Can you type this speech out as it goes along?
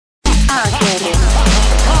People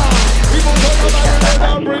talk about it, they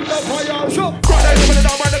don't bring the fire. So, Friday, open it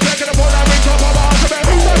down by the back of the phone, I ring top of our house, and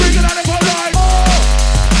who's ringing on the phone line?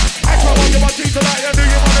 I come on, you want to tonight, and do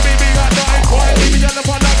you want to be me at night? Quiet, leave me on the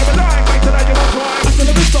phone, like I'm a line, wait tonight, you want to try. I'm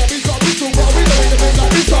gonna be stop, we stop, we stop, we know the thing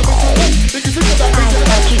like we stop, we stop. Think you think that we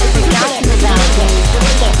stop, I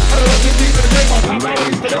don't want to deep in the game, I'm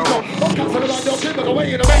ready to go. I'm canceling about your kid, but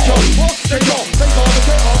away in the metro. They go, they go, they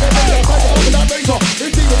say, oh, they say, oh, they that razor.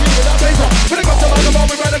 It's even me with that razor. When it comes to my mom,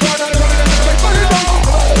 we better go down and run it in the face. Put it on, I'm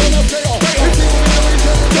out of the one say, oh, it's even me the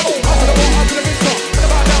reason. Go, I'm to the wall, I'm to the mixer. And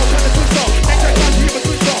about now, trying to twist off. They take time to give a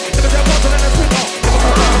twist off. Never get one to let us twist off.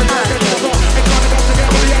 Never come down and get it off. And trying to go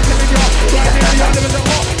together with the activity off. Right in the yard, living the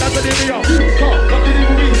walk, that's an idiot. Come, come to the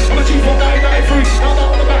movie. I'm a chief of 993. Now I'm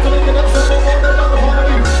on the back of the get up, so I'm on the front of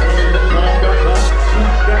me.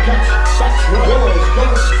 That's what it was.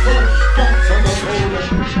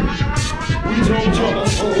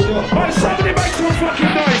 Right, somebody make some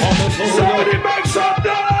fucking noise! Somebody make some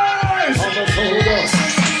noise!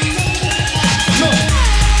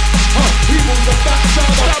 People's the backside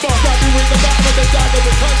of stab you in the back of the dagger,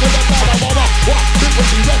 return to the battle. What?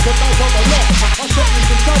 Differently recognized on the lot. I shot you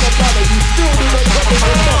to sound of battle, you still do the top of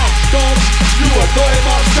the top. Dog, you annoy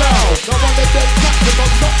my style. I'm on the dead captain,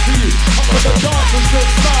 I'm up to you. I'm for the dance and still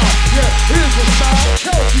smile. Yeah, here's the style,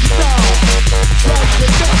 Chelsea style. Slice your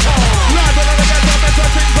neck out. Live on the get up and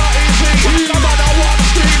things are easy. No matter what,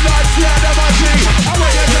 street lights, yeah, never see. I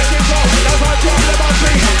want you to take it off, that's my problem, I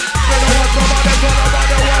see. I don't want somebody to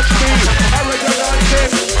watch me. I recognize it,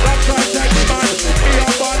 that's why I take the man. Me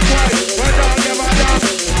on one side, when I give a damn.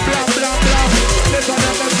 Blah, blah, blah, listen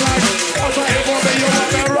on the slide. I'll try it for me, you want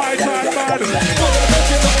the right hand man.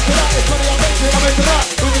 I'm into that.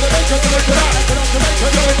 Who's gonna make it, into that. I'm gonna make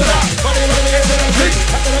it, go into that. Money, money, into that. Drink, I'm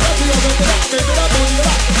gonna make it, into that. Make it up, do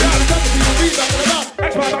that. Yeah, I'm gonna be the beat, I'm gonna that.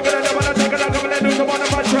 X-Man, I'm gonna never take it, I'm gonna do the one of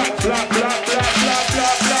my track. Blah, blah, blah, blah, blah,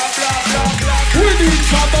 blah, blah, blah, blah. We need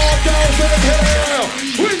some more girls in here.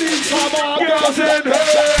 We need some more girls in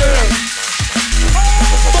here.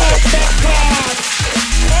 Oh my God.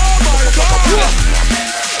 Oh my God.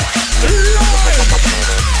 Live.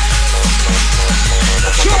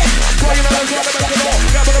 Sure. Playing on the ground, I'm gonna go.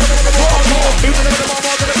 Yeah, but I'm gonna go. Who's gonna go? I'm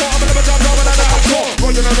gonna go. I'm gonna go. I'm gonna go.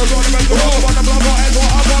 Rolling on the ground, I'm gonna go. I'm gonna blow my head. I'm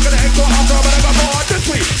gonna exit. I'm gonna go. This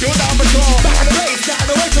week, you're down for sure. Back in the race, back in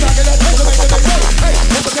the race, back in the race, back in the race. Hey,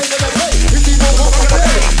 what's the name of the race? It's the one I'm gonna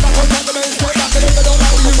play. Back on top of the man, straight back in the don't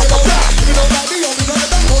like you, you don't like. You don't like me, only on the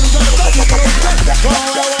back, only on the back. You don't like.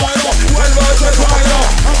 When I say rider,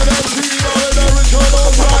 I'm gonna see you in the return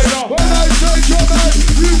of rider. When I say drummer,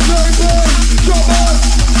 you say bass. Drummer,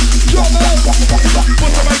 drummer.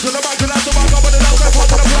 What's the bass to the back to that, to back up and then I'll go for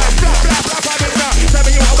the flag. Blah, blah, blah, blah, blah, blah. Tell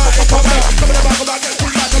me you about it, come back. Come in the back of my get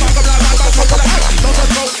free back, come back, come back, back, back, come to the back. Don't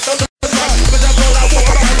touch go, don't touch go. But just go that walk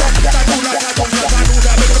around the top. That do like that, don't like that, do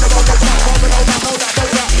that. Make it about the back, hold it, hold that, hold that,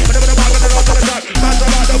 hold that. Whenever the back and then onto the back. Smash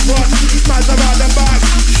around the front, smash around the back.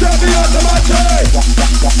 Shut me out to my chain.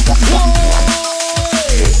 Whoa!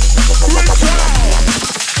 Rich out!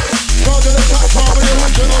 Come to the top, farm with your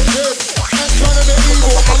original shit. And trying to be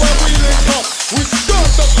evil, and when we link up, we start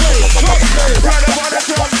the play, trust me. Ready for the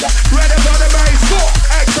drum, ready for the bass.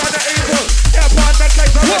 X on the evil, yeah, on the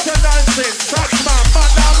case, I'm with the dancing. Taxman, man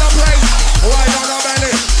down the place. Right on the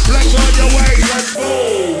belly, flex on your way, let's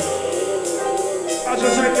move. I'll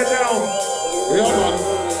just take it down. Yeah, man.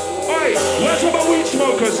 Hey, where's all my weed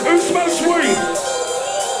smokers? Who smokes weed?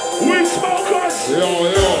 Weed smokers?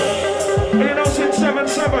 Yeah. You know, since 7-7 and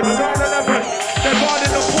 9-11, they're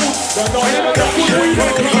guarding the pools. You know, the food weed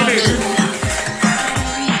are coming.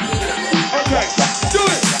 Okay, do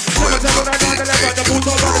it. 7-7 and 9-11, the pools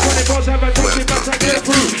are running 24-7, pushing back and get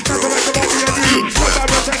through. That's the rest of what we are doing. One by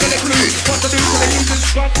one, taking it through. What to do to the users,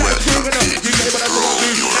 got that true enough. You say what I want to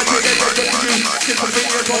do. That's what they're going to do. Get some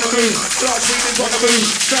videos on the move. Large weed is on the move.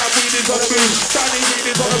 Down weed is on the move. Tiny weed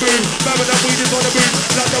is on the move. Remember that weed is on the move.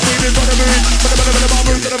 Like the weed is on the move. Put them in the bar,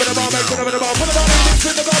 move. Put them in the bar, make them in the bar. Put them on in, mix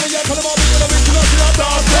in the bar, yeah. Put them on in the mix, put them in the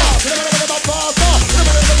bar, put them in the bar, faster. Put them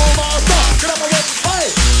in the bar, master. Get up and get, hey,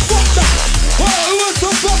 fuck that. Hey, who wants to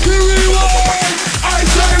fucking rewind? I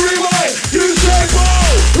say rewind. You say go.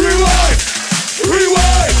 Rewind.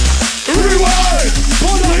 Rewind. Rewind.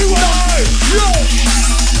 Put them rewind. Yo.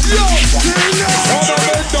 Yo. Hold on,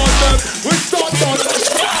 we're done them. We start done.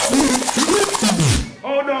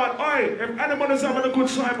 Hold on, oi, if anyone is having a good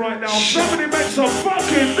time right now, somebody make some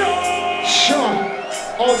fucking noise! Sure.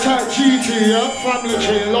 Old tight GT, yeah? Family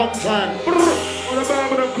tree, long time. On the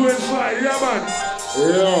Birmingham crew inside, yeah man?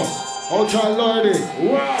 Yeah. Old tight Lordy.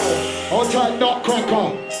 Wow. Old tight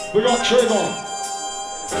Nutcracker. We got Trigger.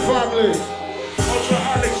 Family. Old tight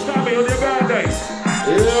Alex Stabby on the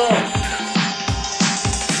Yeah.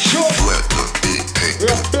 Sure. We're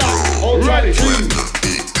black. Alright, team.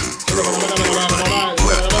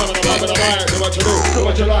 Do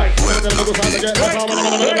what you like. Do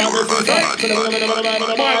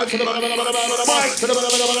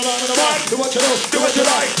what you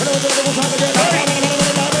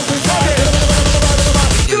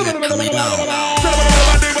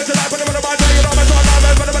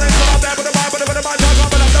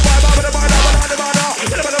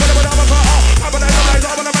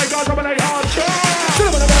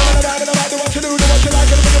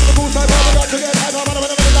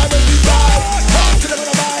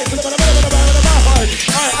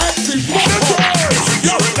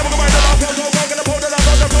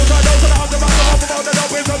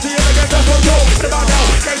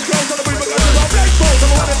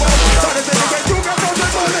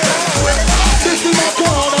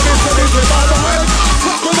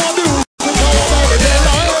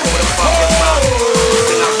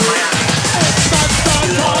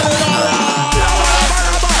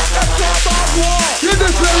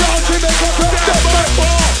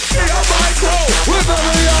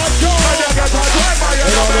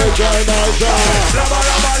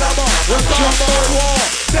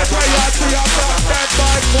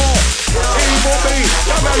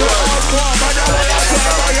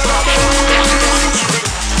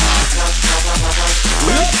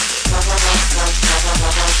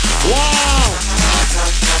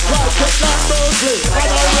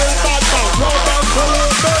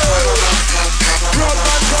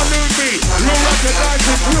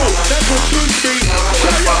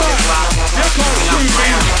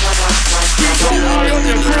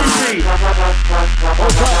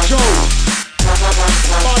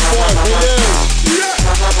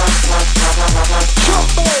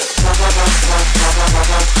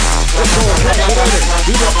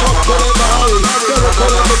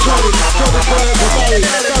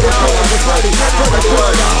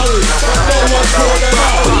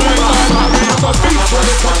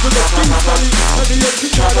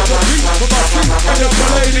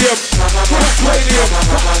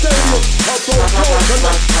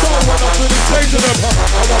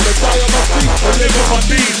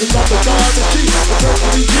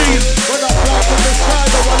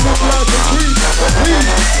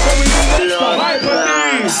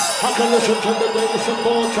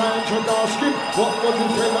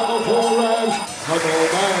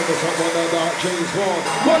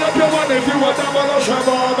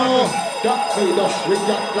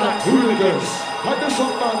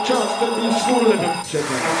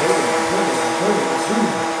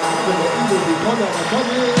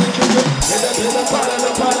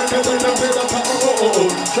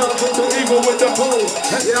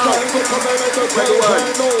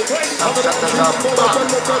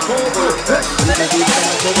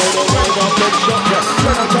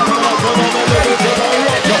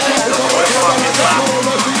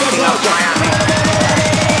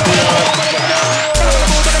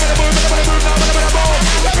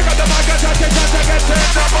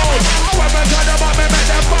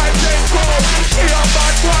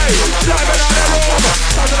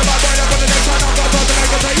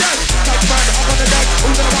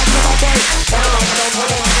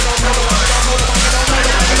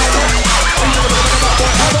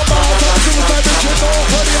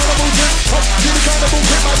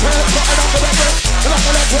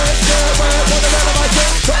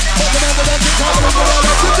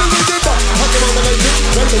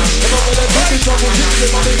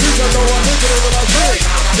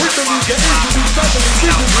Get into these family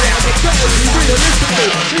decisions, we have a better be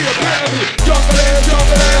realistic.